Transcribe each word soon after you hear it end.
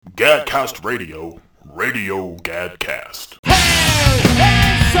Gadcast Radio, Radio Gadcast.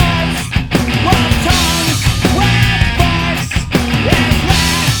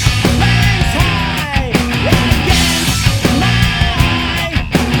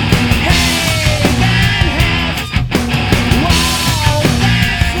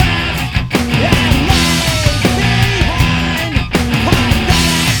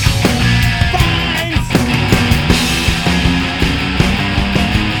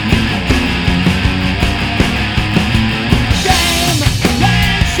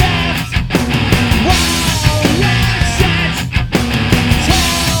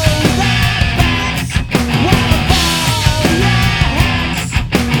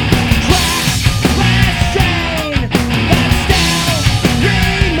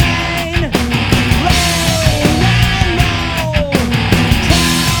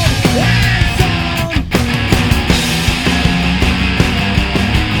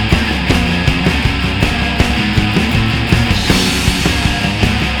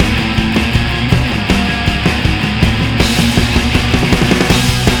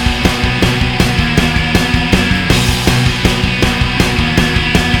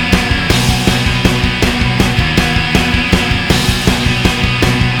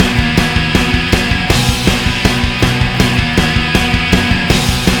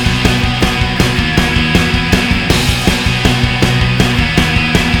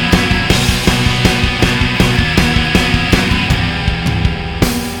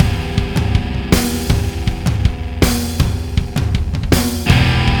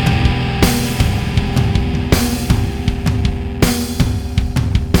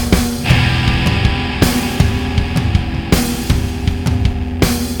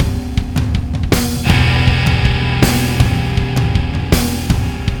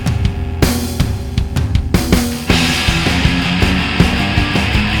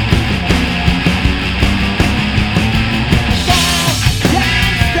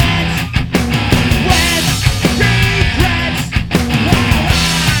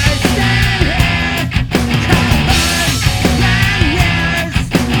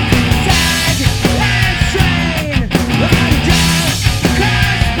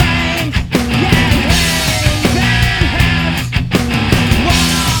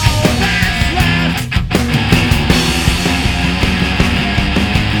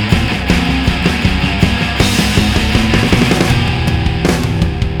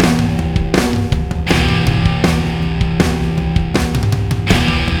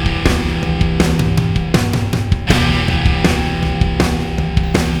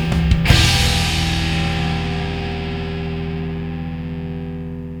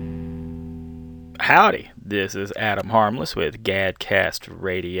 Howdy, this is Adam Harmless with Gadcast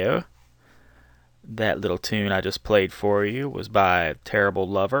Radio. That little tune I just played for you was by Terrible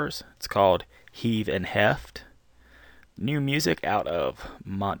Lovers. It's called Heave and Heft. New music out of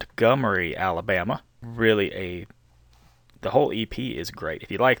Montgomery, Alabama. The whole EP is great.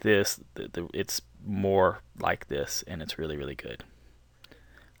 If you like this, it's more like this, and it's really, really good.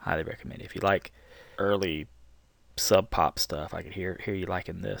 Highly recommend it. If you like early sub-pop stuff, I could hear you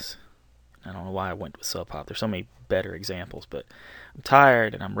liking this. I don't know why I went with Sub Pop. There's so many better examples, but I'm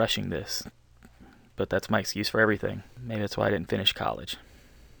tired and I'm rushing this. But that's my excuse for everything. Maybe that's why I didn't finish college.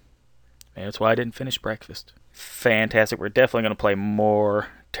 Maybe that's why I didn't finish breakfast. Fantastic. We're definitely going to play more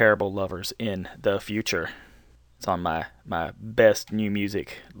Terrible Lovers in the future. It's on my best new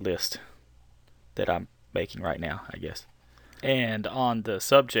music list that I'm making right now, I guess. And on the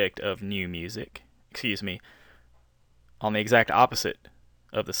subject of new music, on the exact opposite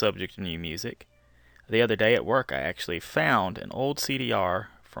of the subject of new music, the other day at work I actually found an old CDR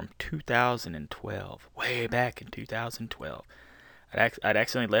from 2012, way back in 2012. I'd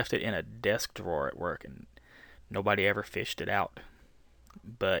accidentally left it in a desk drawer at work and nobody ever fished it out.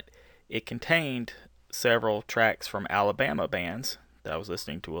 But it contained several tracks from Alabama bands that I was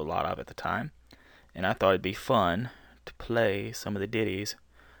listening to a lot of at the time, and I thought it'd be fun to play some of the ditties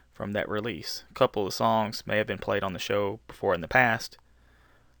from that release. A couple of songs may have been played on the show before in the past,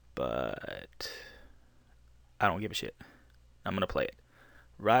 but I don't give a shit. I'm going to play it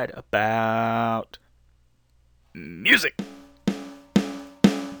right about music.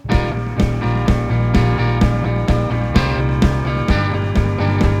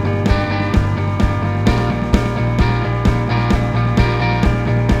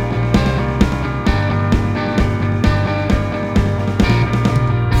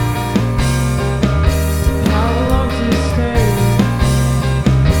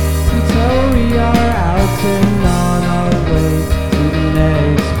 On our way to the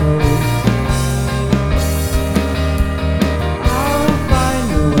next coast.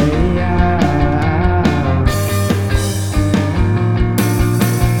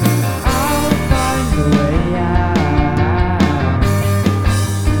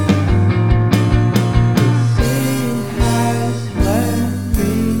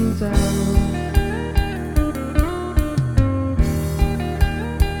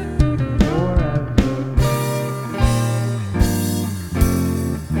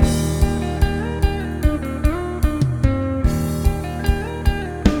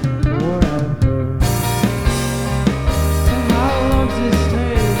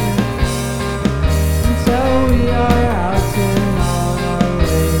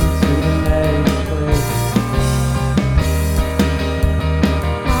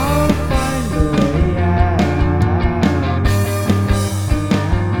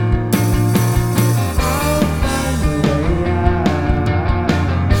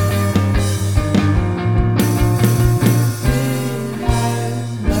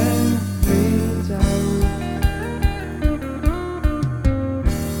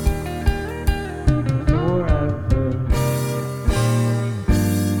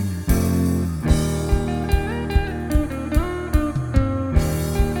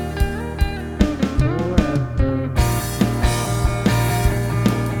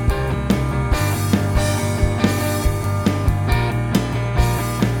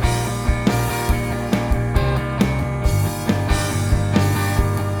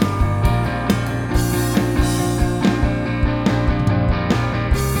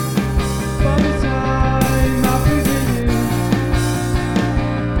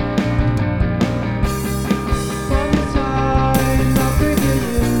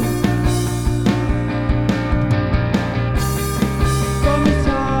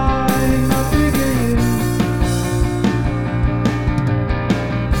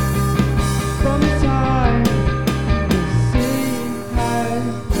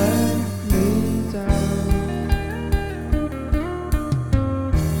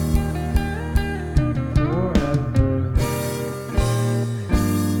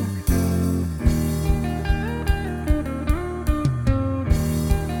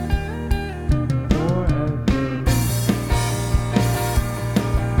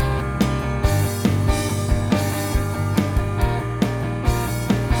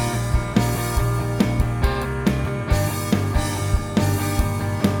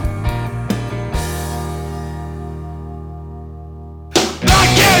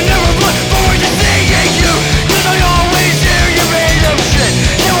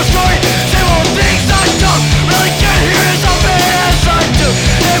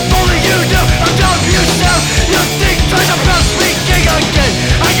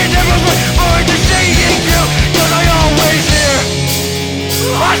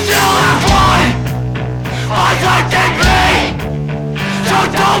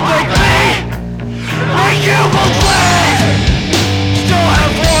 don't make me like you believe. Still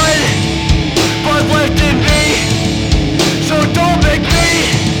have one but left in me, so don't make me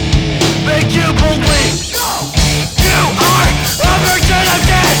make you believe. You are a virgin of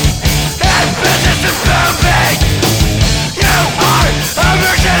death, and business is moving. You are a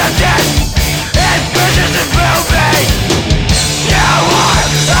virgin of death, and business is moving. You are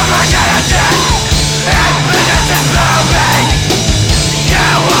a virgin of death, and business is moving. You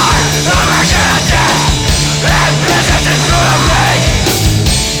are a virgin of death, and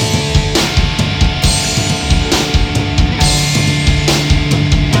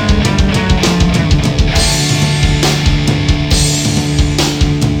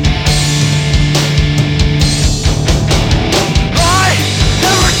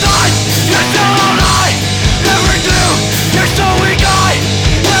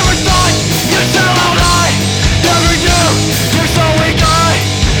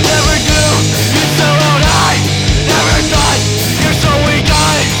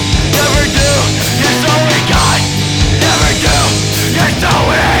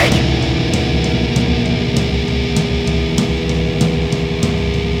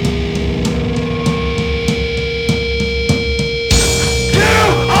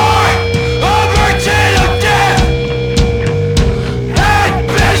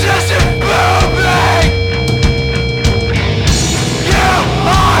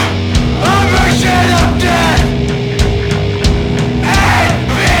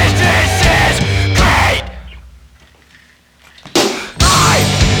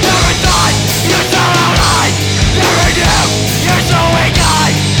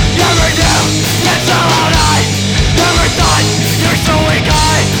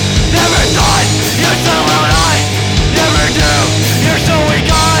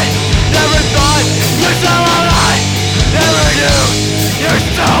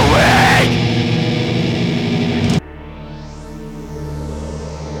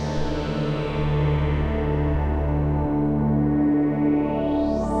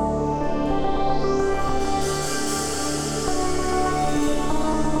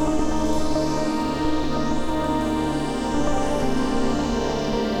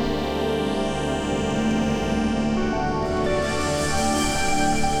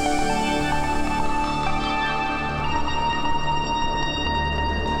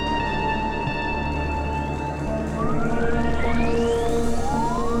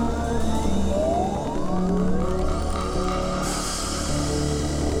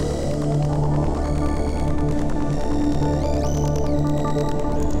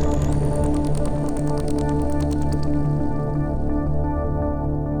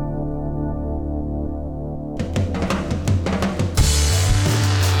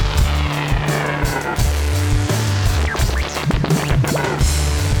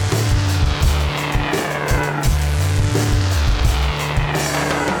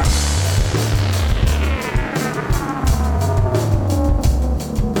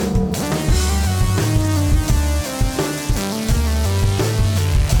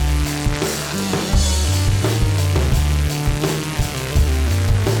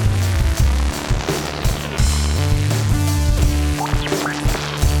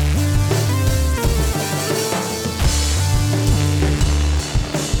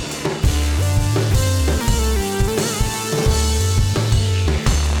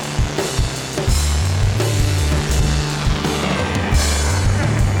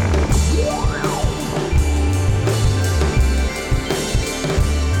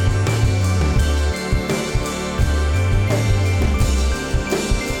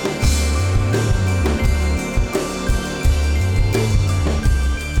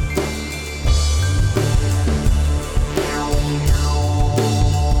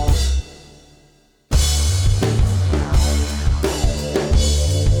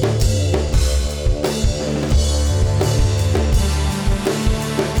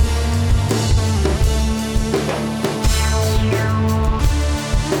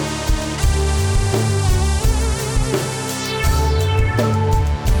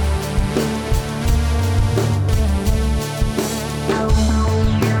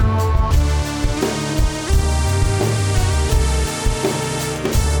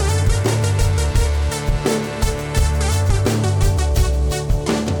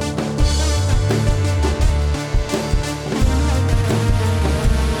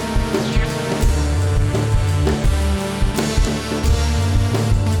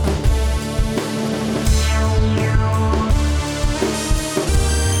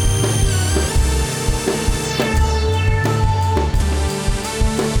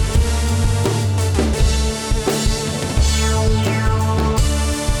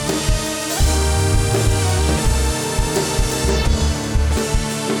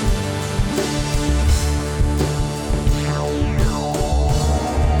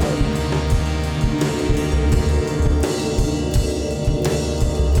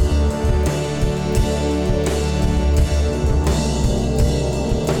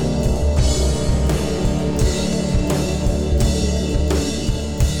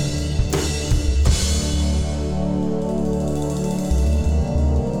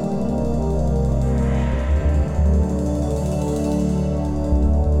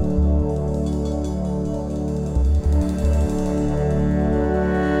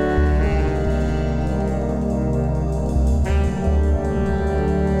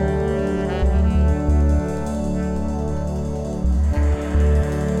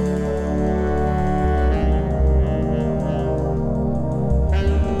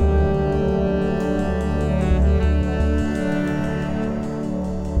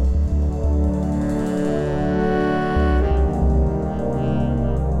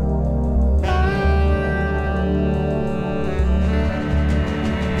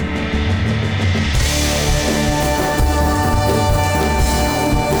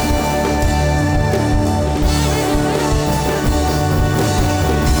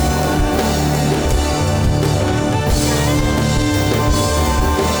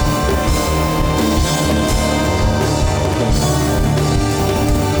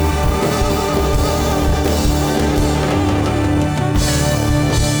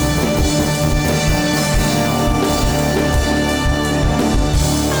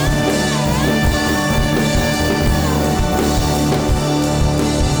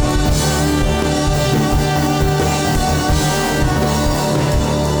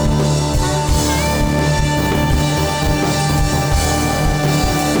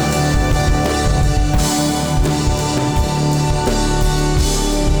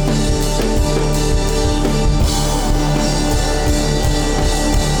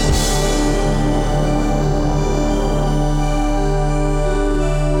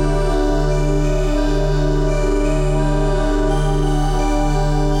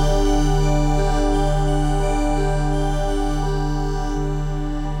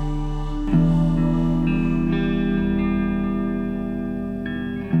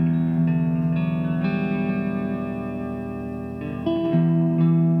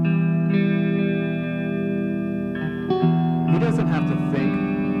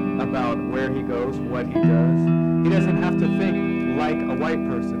where he goes, what he does. He doesn't have to think like a white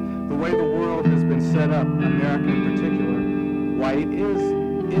person. The way the world has been set up, America in particular, white is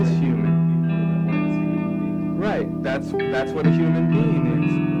human. Right, that's what a human being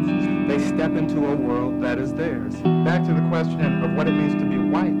is. They step into a world that is theirs. Back to the question of what it means to be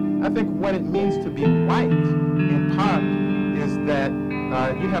white. I think what it means to be white, in part, is that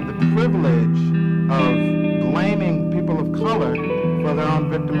you have the privilege of blaming people of color for their own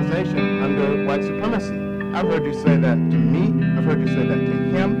victimization under white supremacy. I've heard you say that to me. I've heard you say that to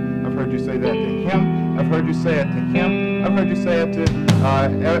him. I've heard you say that to him. I've heard you say it to him. I've heard you say it to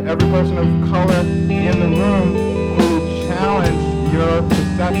every person of color in the room who challenged your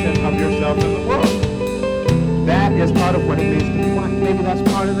perception of yourself in the world. That is part of what it means to be white. Maybe that's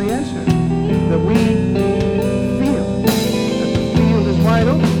part of the answer. That we feel that the field is wide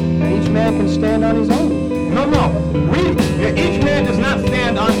open and each man can stand on his own. No. Each man does not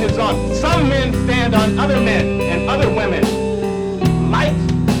stand on his own. Some men stand on other men and other women.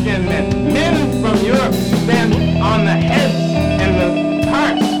 Light-skinned men. Men from Europe stand on the heads and the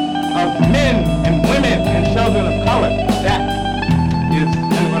parts of men and women and children of color. That is,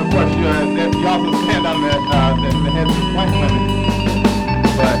 and of course, you also stand on the heads of white women.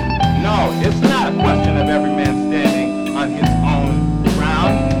 But no, it's not a question of every man standing on his own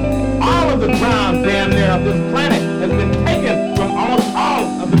ground. All of the ground damn near of this planet has been taken from almost all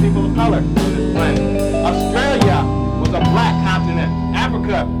of the people of color on this planet. Australia was a black continent.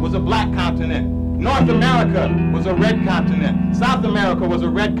 Africa was a black continent. North America was a red continent. South America was a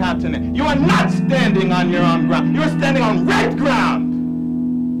red continent. You are not standing on your own ground. You are standing on red ground.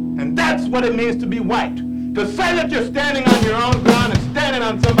 And that's what it means to be white. To say that you're standing on your own ground and standing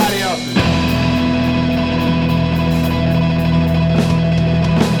on somebody else's.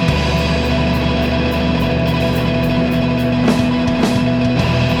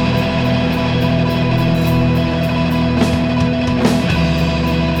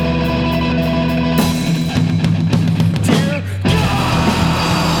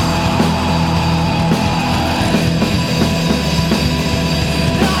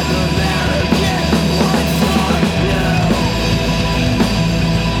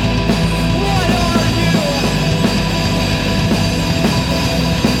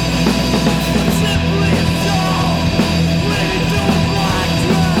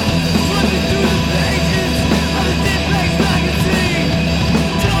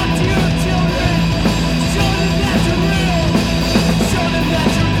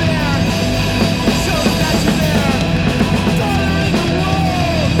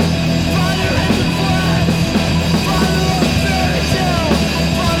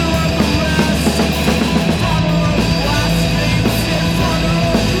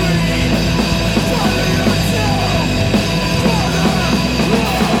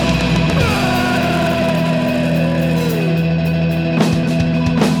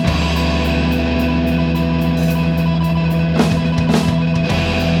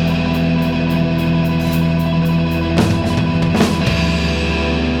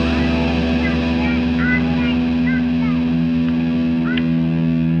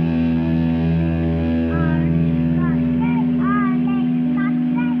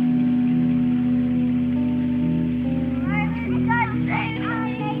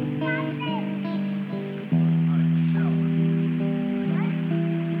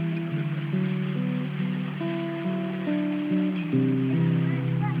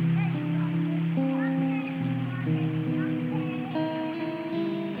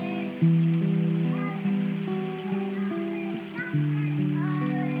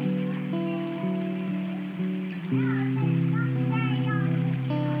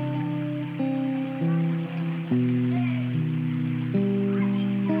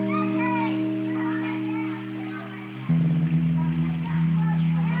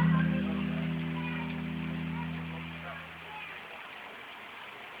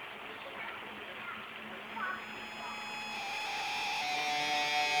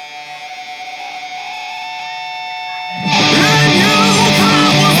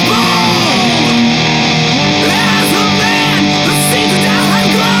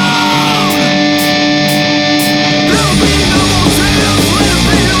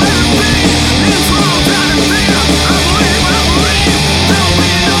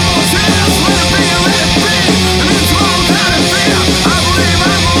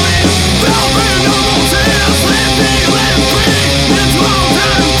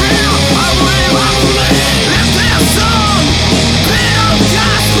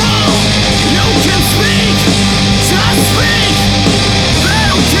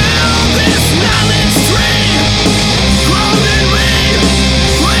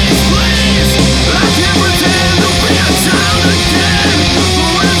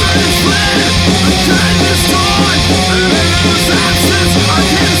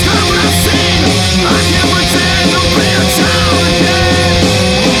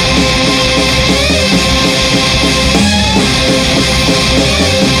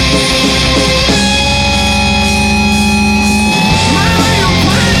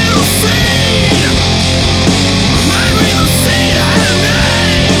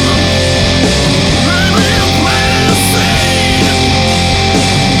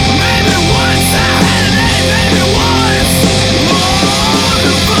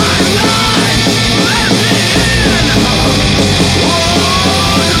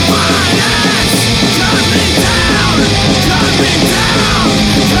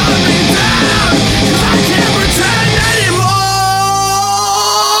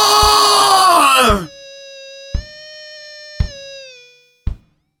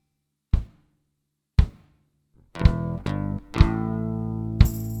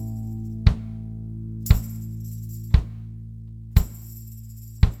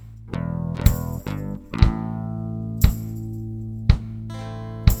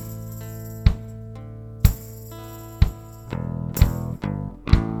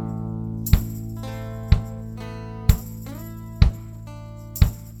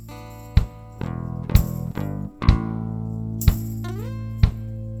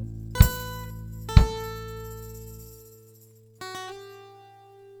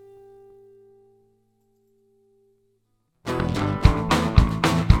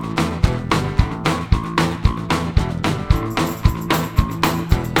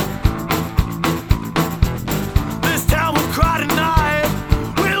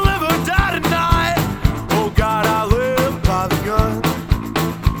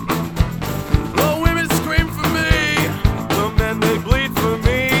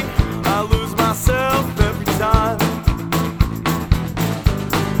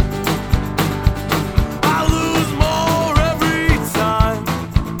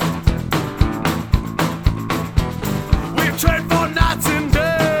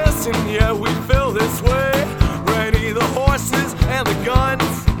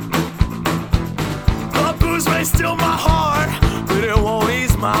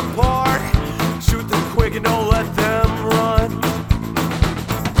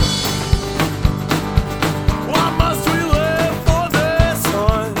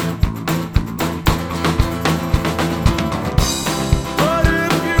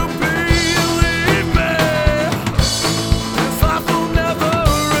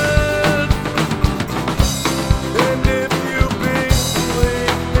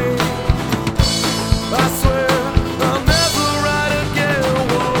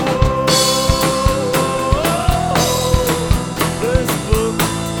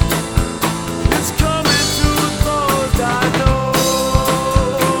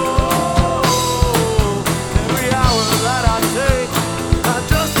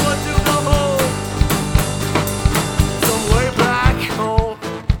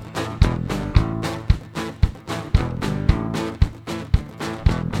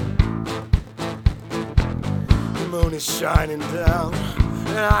 shining down,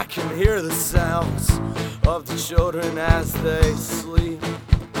 and I can hear the sounds of the children as they sleep.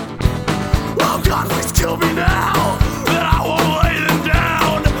 Oh God, please kill me now, that I won't lay them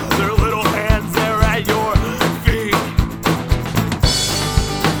down. Their little hands there at your feet.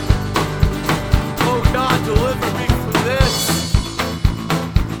 Oh God, deliver me from this.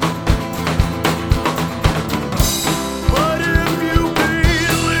 But if you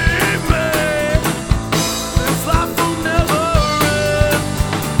believe me, this life will never end.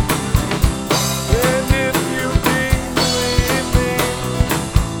 And if you believe me,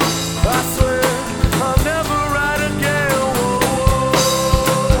 I swear I'll never ride again.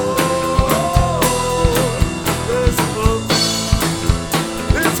 This book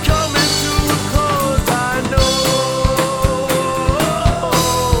is coming to a close. I know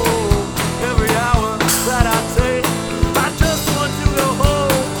every hour that I take, I just want to go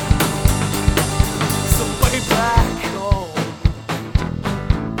home, some way back home.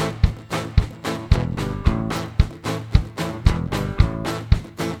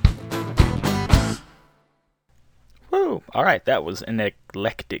 Woo! All right, that was an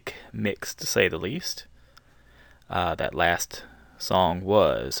eclectic mix, to say the least. That last song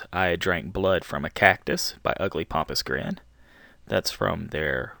was I Drank Blood from a Cactus by Ugly Pompous Grin. That's from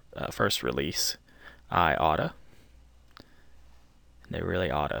their first release, I Oughta. They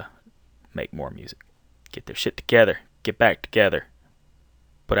really oughta make more music. Get their shit together. Get back together.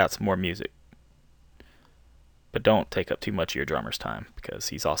 Put out some more music. But don't take up too much of your drummer's time, because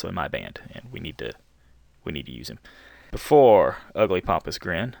he's also in my band, and we need to use him. Before Ugly Pompous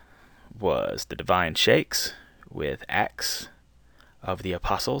Grin was the Divine Shakes with Acts of the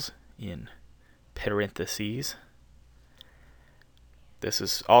Apostles in parentheses. This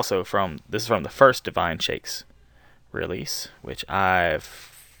is from the first Divine Shakes release, which I've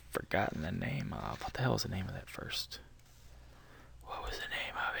forgotten the name of. What the hell was the name of that first? What was the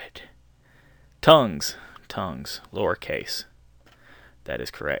name of it? Tongues, lowercase. That is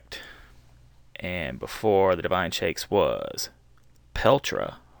correct. And before the Divine Shakes was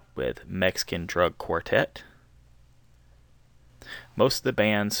Peltra with Mexican Drug Quartet. Most of the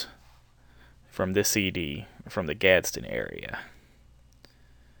bands from this CD are from the Gadsden area.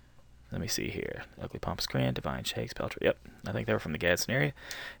 Let me see here. Ugly Pompous Grin, Divine Shakes, Peltra. Yep, I think they were from the Gadsden area.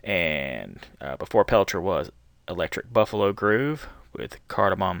 And before Peltra was Electric Buffalo Groove with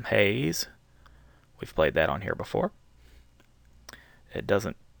Cardamom Haze. We've played that on here before. It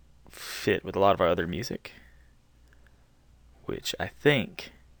doesn't fit with a lot of our other music, which I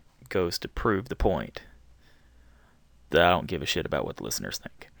think goes to prove the point that I don't give a shit about what the listeners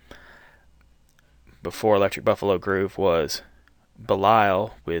think. Before Electric Buffalo Groove was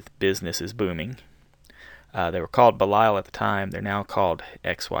Belial with Business is Booming. They were called Belial at the time. They're now called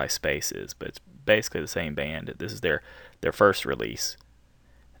XY Spaces, but it's basically the same band. This is their first release.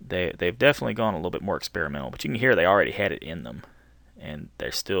 They've definitely gone a little bit more experimental, but you can hear they already had it in them, and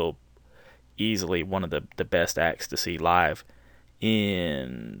they're still easily one of the best acts to see live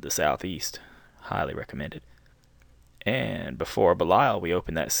in the Southeast. Highly recommended. And before Belial, we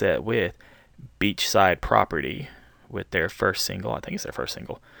opened that set with Beachside Property with their first single, I think it's their first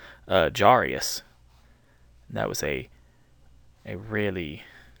single, Jarius. And that was a really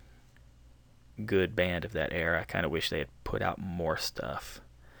good band of that era. I kind of wish they had put out more stuff.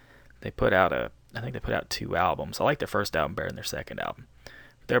 I think they put out 2 albums. I like their first album better than their second album.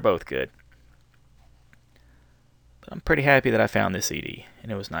 They're both good. But I'm pretty happy that I found this CD,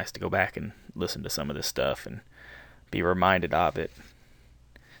 and it was nice to go back and listen to some of this stuff and be reminded of it.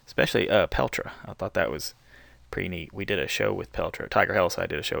 Especially Peltra. I thought that was pretty neat. We did a show with Peltra. Tiger Hellside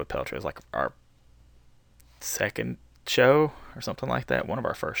did a show with Peltra. It was like our second show or something like that. One of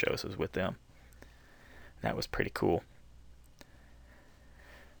our first shows was with them. That was pretty cool.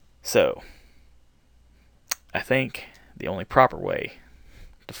 So, I think the only proper way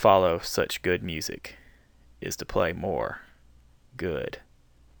to follow such good music is to play more good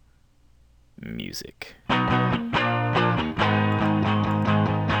music.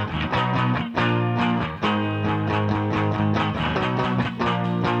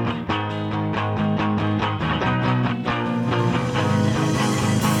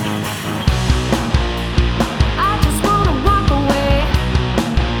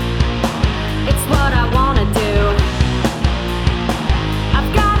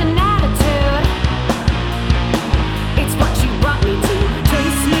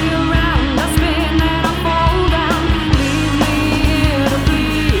 Chase me around, I spin and I fall down.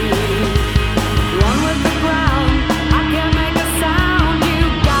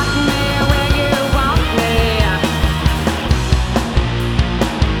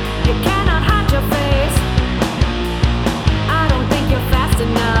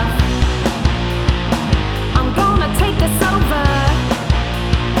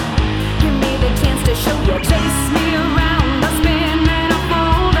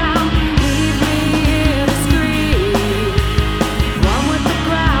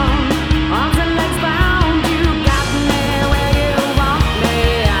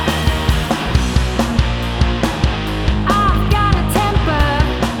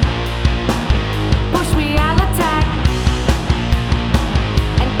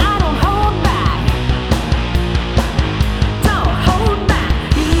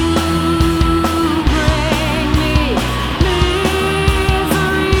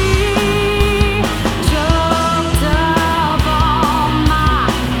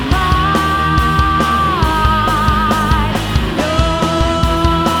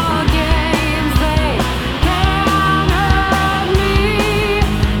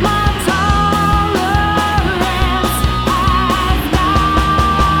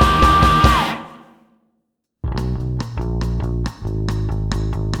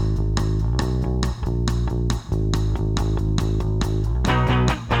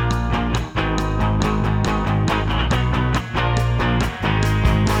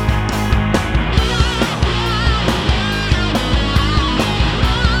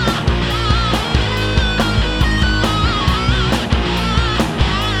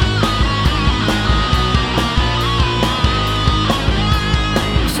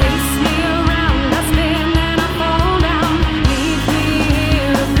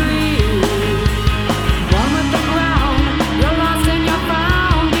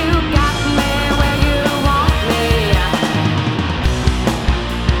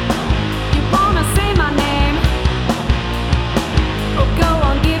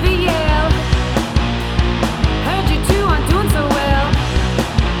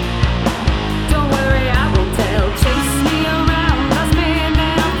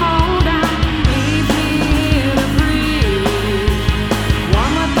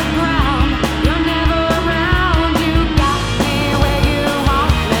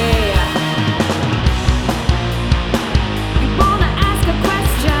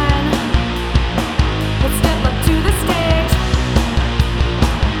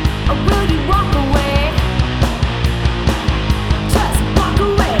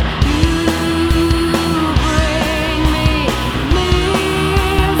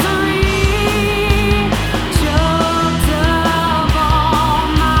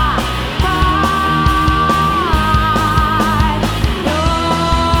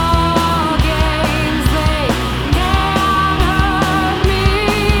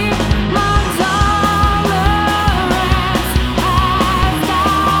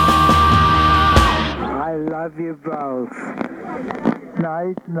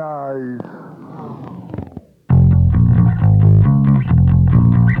 make noise.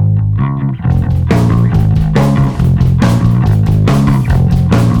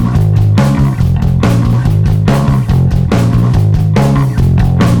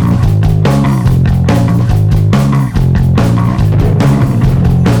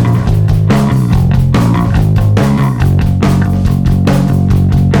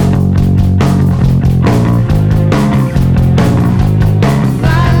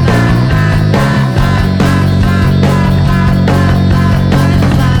 La la la la la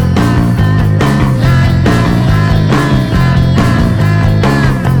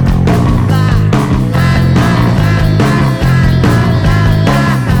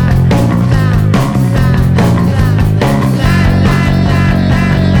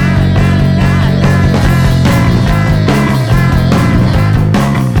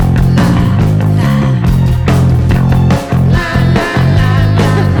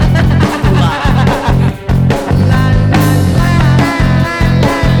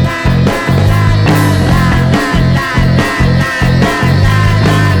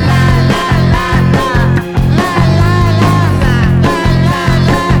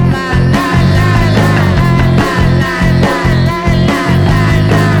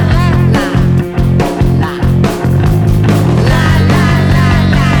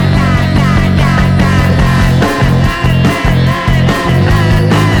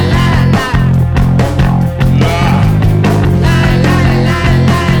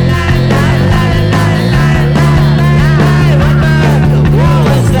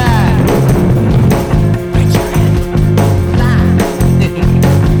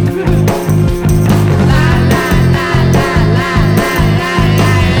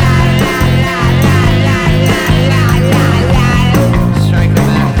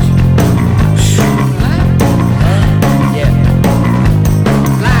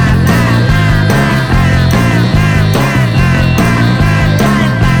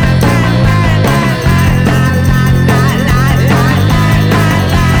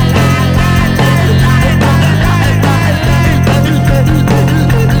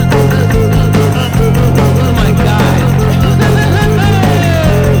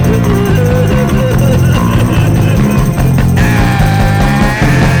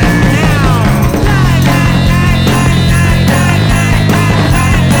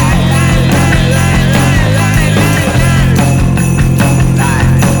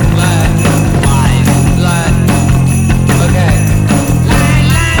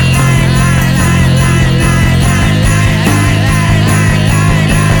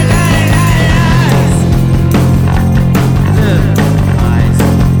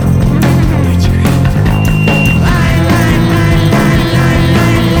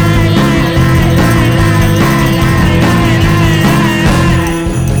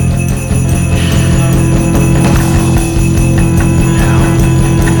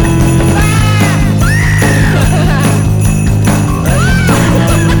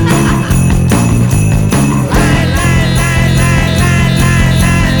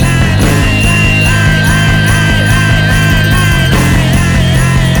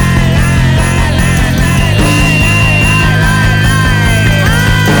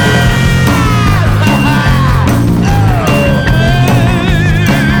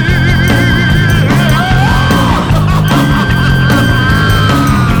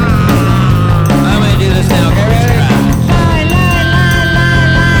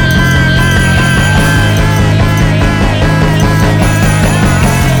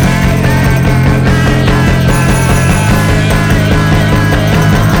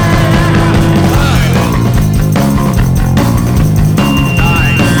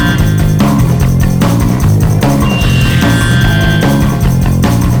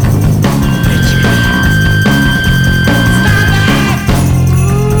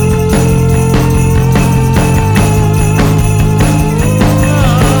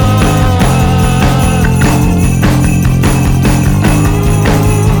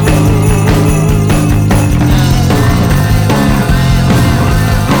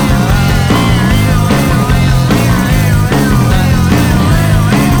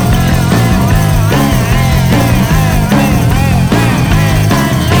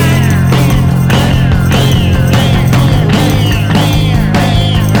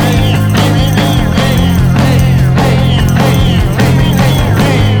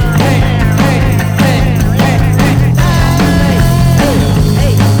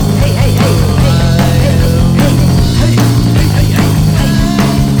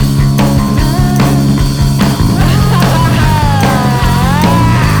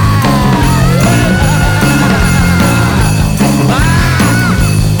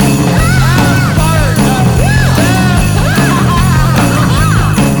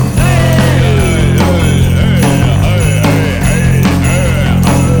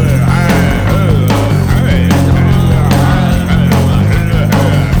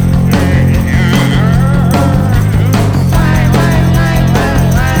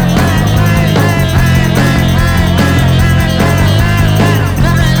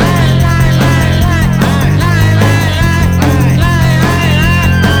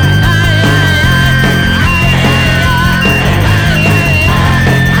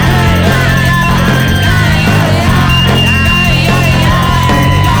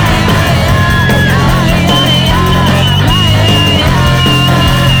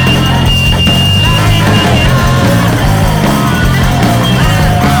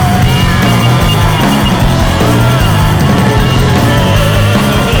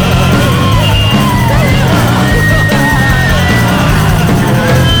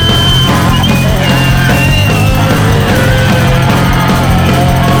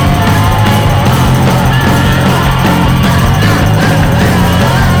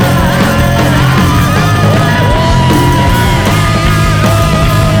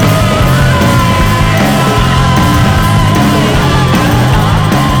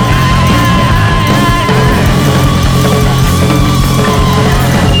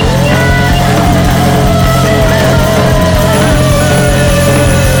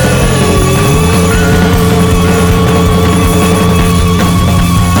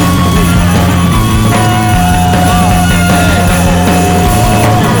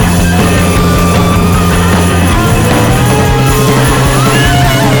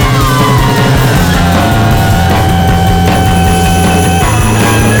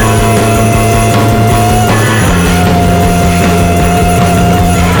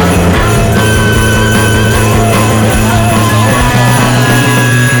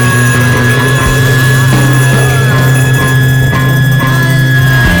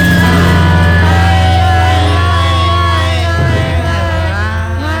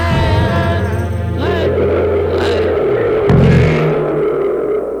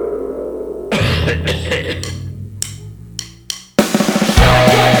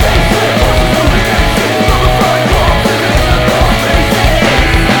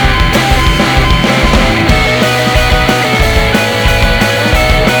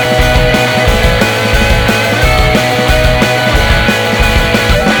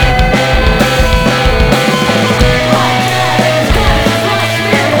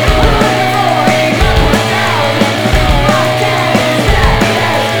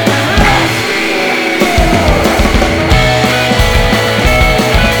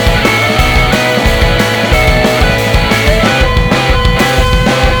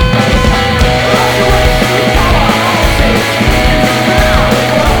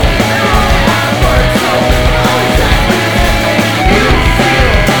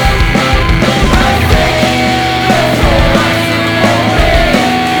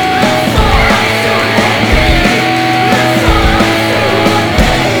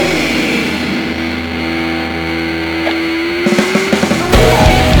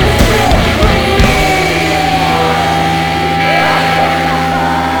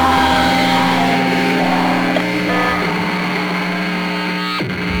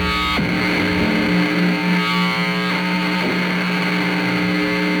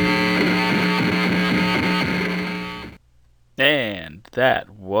that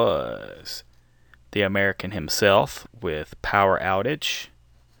was The American himself with Power Outage. I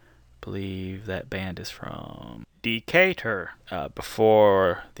believe that band is from Decatur.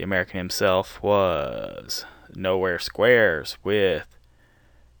 Before The American himself was Nowhere Squares with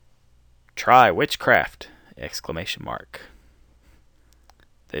Try Witchcraft! Exclamation mark.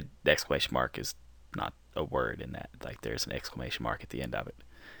 The exclamation mark is not a word in that. Like, there's an exclamation mark at the end of it.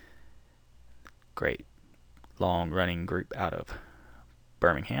 Great long-running group out of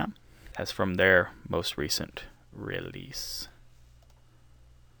Birmingham. That's from their most recent release,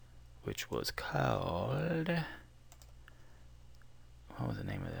 which was called... What was the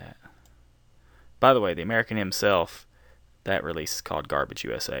name of that? By the way, The American himself, that release is called Garbage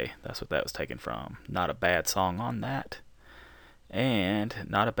USA. That's what that was taken from. Not a bad song on that. And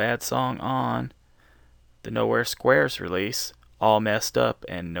not a bad song on the Nowhere Squares release, All Messed Up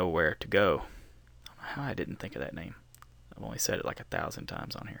and Nowhere to Go. I don't know how I didn't think of that name. I've only said it like 1,000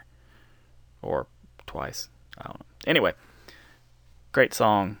 times on here. Or twice. I don't know. Anyway, great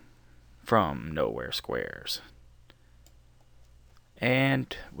song from Nowhere Squares.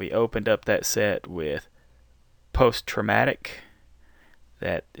 And we opened up that set with Post Traumatic.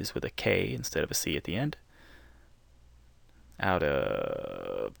 That is with a K instead of a C at the end. Out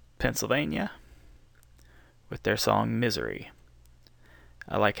of Pennsylvania with their song Misery.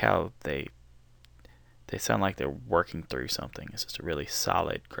 I like how they sound like they're working through something. It's just a really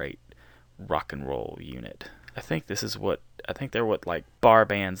solid, great rock and roll unit. I think they're what like bar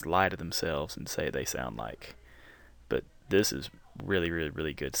bands lie to themselves and say they sound like. But this is really, really,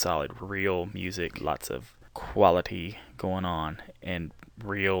 really good, solid, real music, lots of quality going on and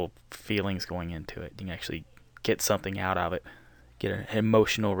real feelings going into it. You can actually get something out of it, get an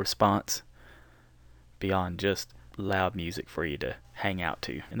emotional response beyond just loud music for you to hang out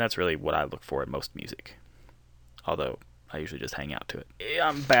to. And that's really what I look for in most music, although I usually just hang out to it.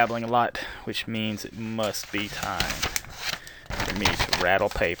 I'm babbling a lot, which means it must be time for me to rattle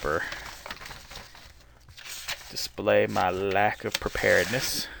paper, display my lack of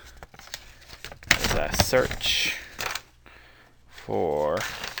preparedness as I search for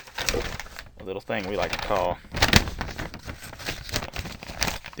a little thing we like to call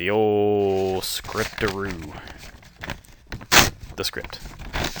the old scriptaroo. The script.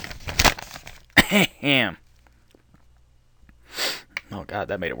 Ahem. Oh god,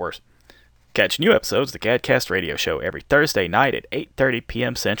 that made it worse. Catch new episodes of the Gadcast Radio Show every Thursday night at 8:30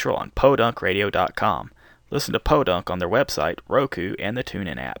 p.m. Central on podunkradio.com. Listen to Podunk on their website, Roku, and the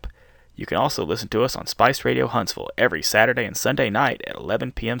TuneIn app. You can also listen to us on Spice Radio Huntsville every Saturday and Sunday night at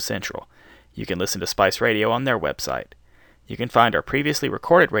 11 p.m. Central. You can listen to Spice Radio on their website. You can find our previously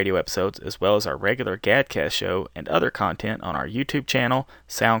recorded radio episodes as well as our regular Gadcast show and other content on our YouTube channel,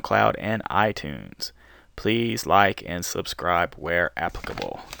 SoundCloud, and iTunes. Please like and subscribe where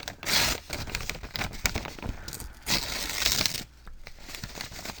applicable.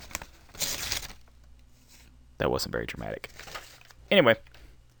 That wasn't very dramatic. Anyway,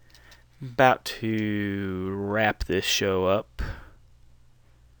 about to wrap this show up.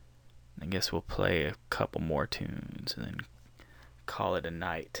 I guess we'll play a couple more tunes and then call it a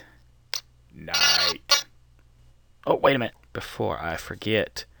night. Oh, wait a minute. Before I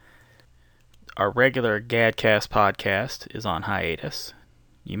forget, our regular Gadcast podcast is on hiatus.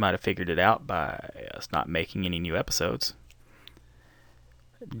 You might have figured it out by us not making any new episodes.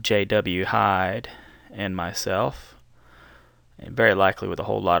 J.W. Hyde and myself, and very likely with a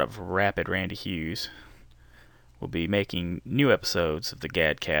whole lot of rapid Randy Hughes, will be making new episodes of the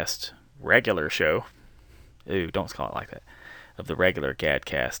Gadcast regular show. Ooh, don't call it like that. Of the regular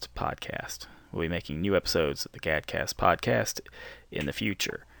Gadcast podcast. We'll be making new episodes of the Gadcast podcast in the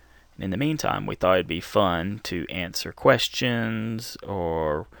future. And in the meantime, we thought it'd be fun to answer questions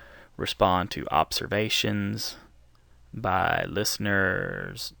or respond to observations by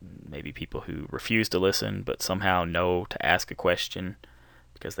listeners, maybe people who refuse to listen but somehow know to ask a question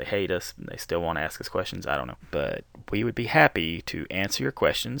because they hate us and they still want to ask us questions. I don't know. But we would be happy to answer your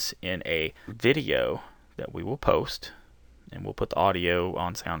questions in a video that we will post. And we'll put the audio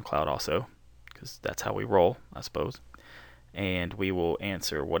on SoundCloud also, because that's how we roll, I suppose. And we will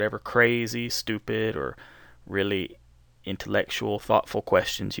answer whatever crazy, stupid, or really intellectual, thoughtful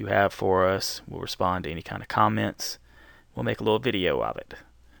questions you have for us. We'll respond to any kind of comments. We'll make a little video of it.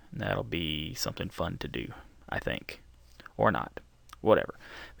 And that'll be something fun to do, I think. Or not. Whatever.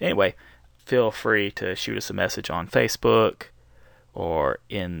 Anyway, feel free to shoot us a message on Facebook or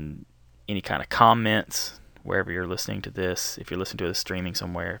in any kind of comments wherever you're listening to this. If you're listening to this streaming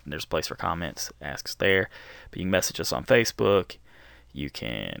somewhere, there's a place for comments. Ask us there. But you can message us on Facebook. You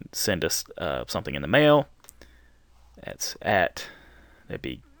can send us something in the mail. That's at That'd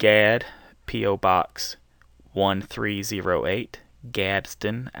be Gad, P.O. Box 1308,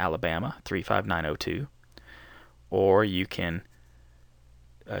 Gadsden, Alabama 35902. Or you can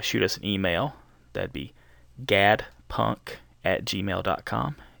shoot us an email. That'd be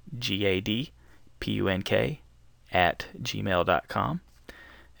gadpunk@gmail.com, GADPUNK@gmail.com,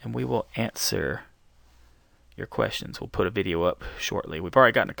 and we will answer your questions. We'll put a video up shortly. We've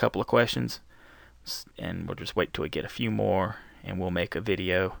already gotten a couple of questions, and we'll just wait till we get a few more, and we'll make a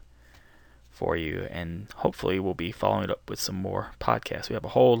video for you, and hopefully we'll be following it up with some more podcasts. We have a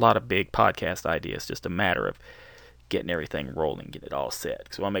whole lot of big podcast ideas, just a matter of getting everything rolling, getting it all set,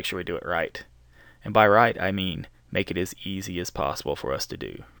 because we want to make sure we do it right. And by right, I mean make it as easy as possible for us to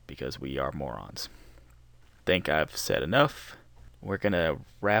do, because we are morons. Think I've said enough. We're going to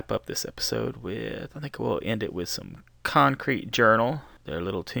wrap up this episode with, I think we'll end it with some Concrete Journal, their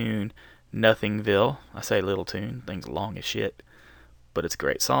little tune, Nothingville. I say little tune, thing's long as shit, but it's a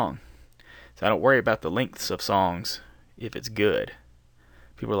great song. So I don't worry about the lengths of songs if it's good.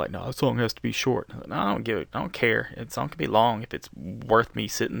 People are like, no, the song has to be short. No, I don't care. The song can be long if it's worth me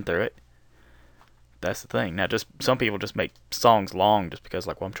sitting through it. That's the thing. Now, just some people just make songs long just because,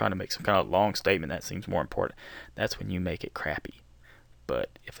 like, well, I'm trying to make some kind of long statement that seems more important. That's when you make it crappy.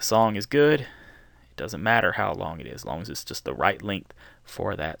 But if a song is good, it doesn't matter how long it is, as long as it's just the right length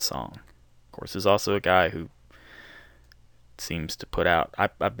for that song. Of course, there's also a guy who seems to put out,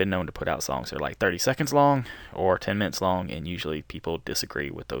 I've been known to put out songs that are like 30 seconds long or 10 minutes long, and usually people disagree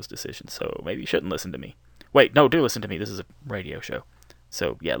with those decisions, so maybe you shouldn't listen to me. Wait, no, do listen to me. This is a radio show.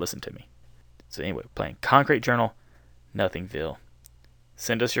 So, yeah, listen to me. So anyway, playing Concrete Journal, Nothingville.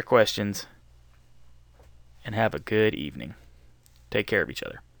 Send us your questions, and have a good evening. Take care of each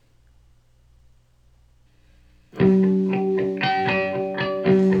other.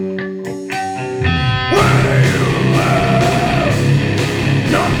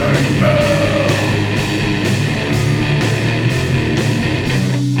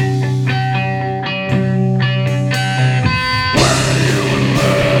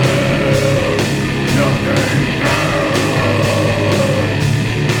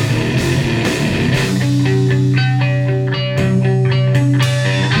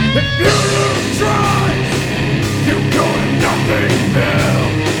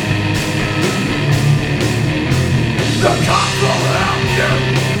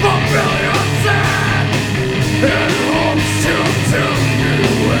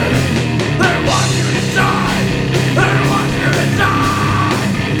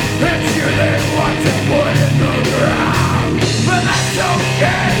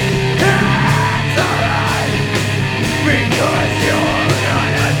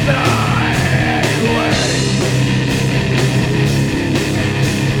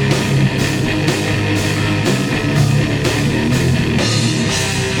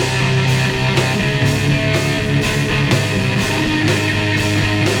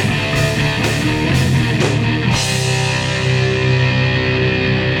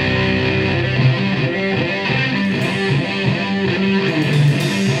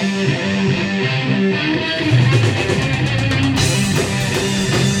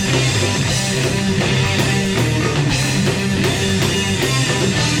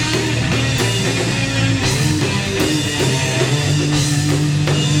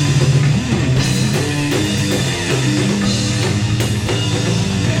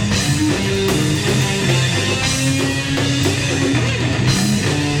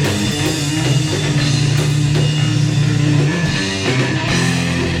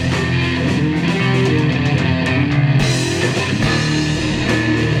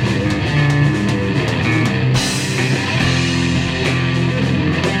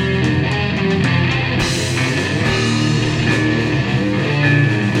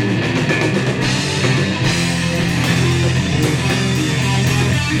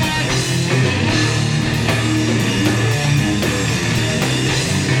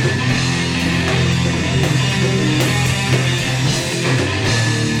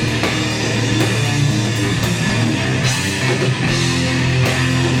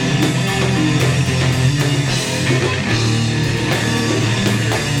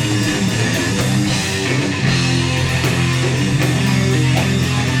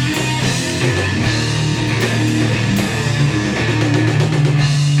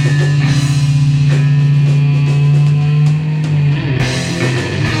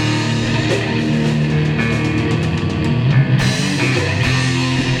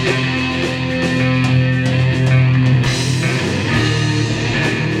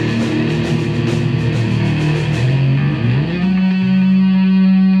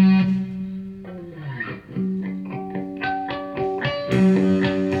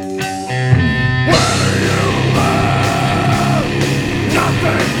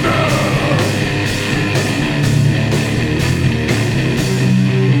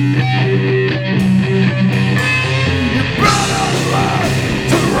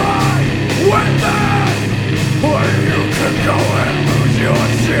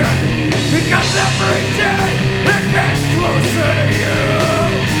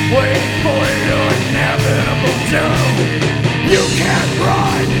 do. You can't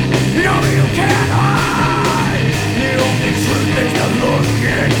run, no you can't hide. The only truth is to look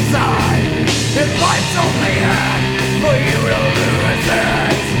inside. If life's only had for you to lose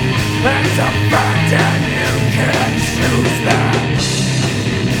it, that's a fact and you can't choose that.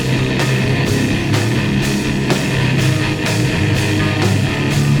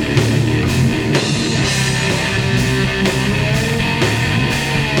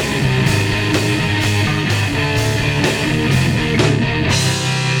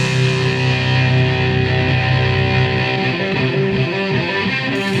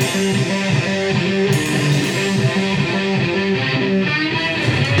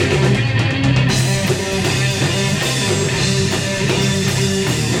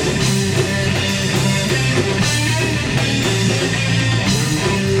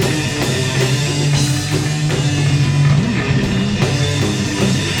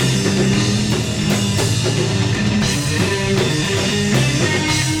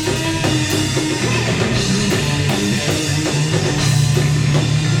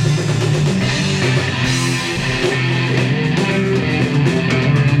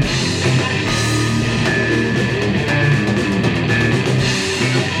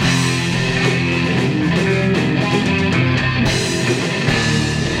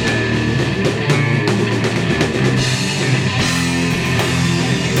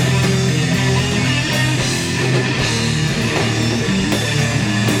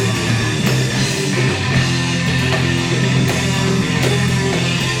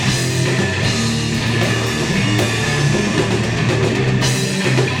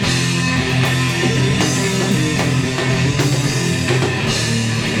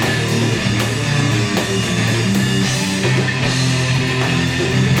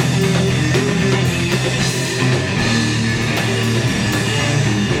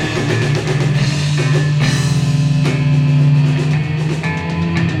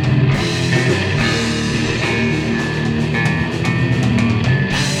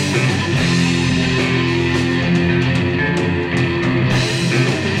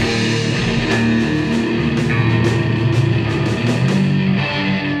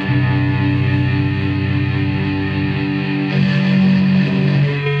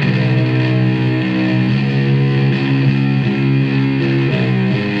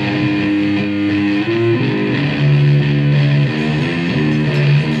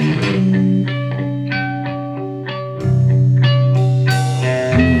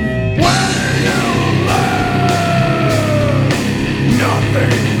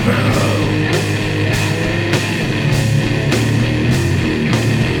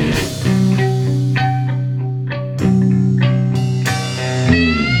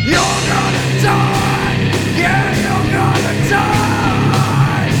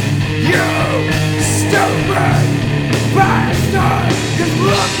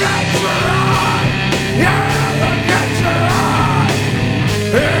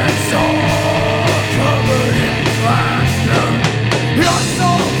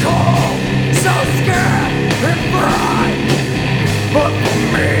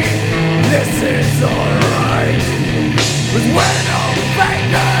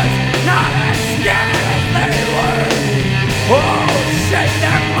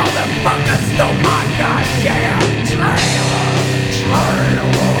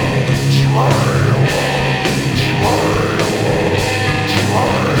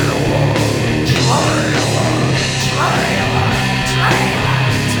 Trailer.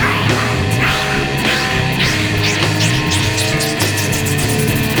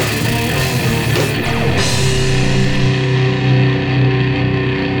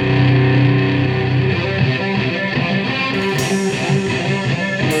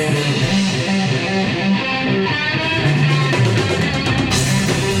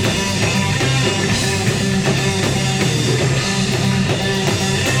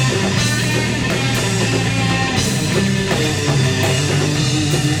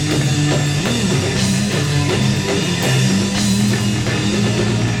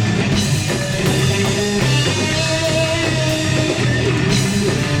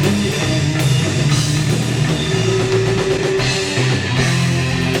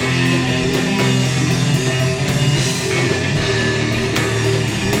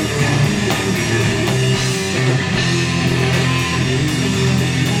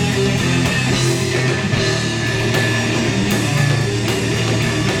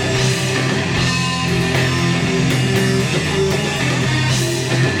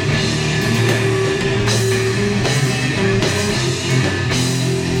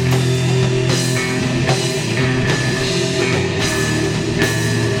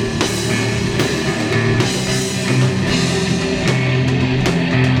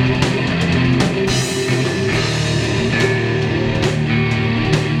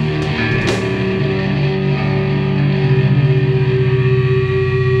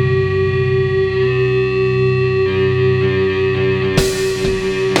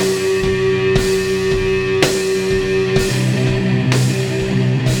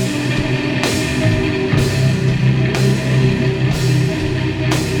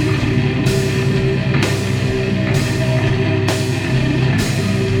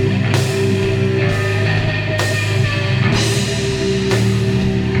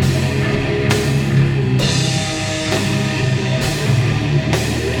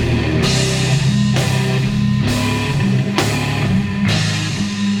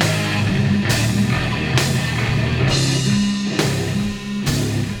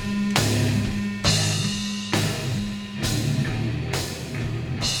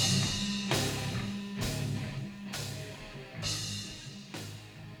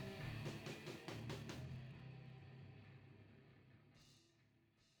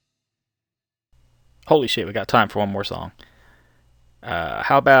 Holy shit, we got time for one more song.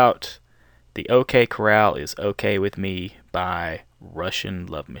 How about The OK Corral is Okay With Me by Russian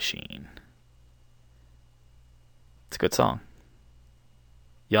Love Machine? It's a good song.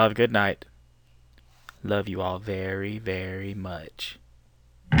 Y'all have a good night. Love you all very, very much.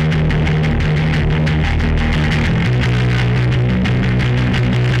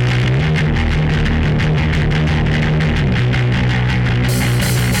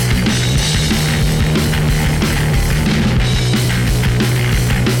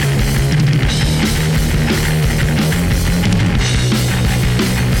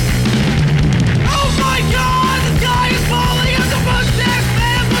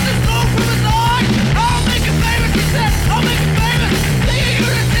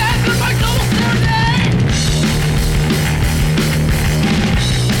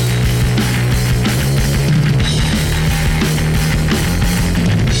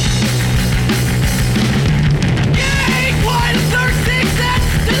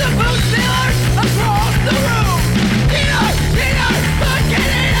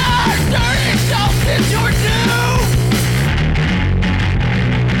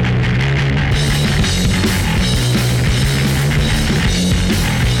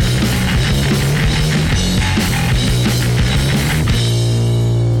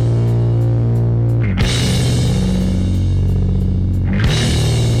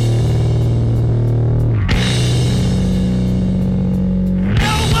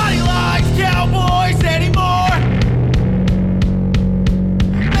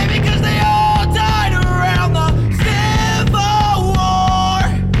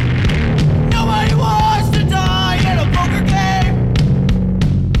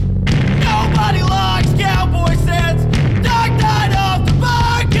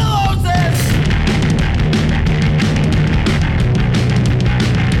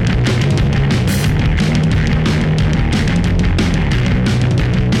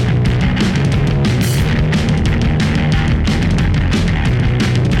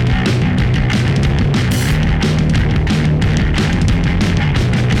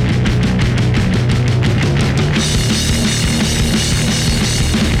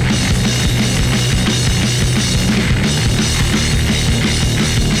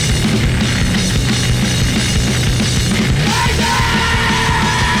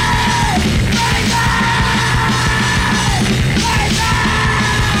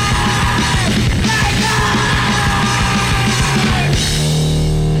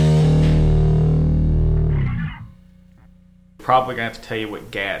 Probably gonna have to tell you what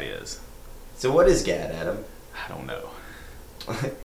GAD is. So what is GAD, Adam? I don't know.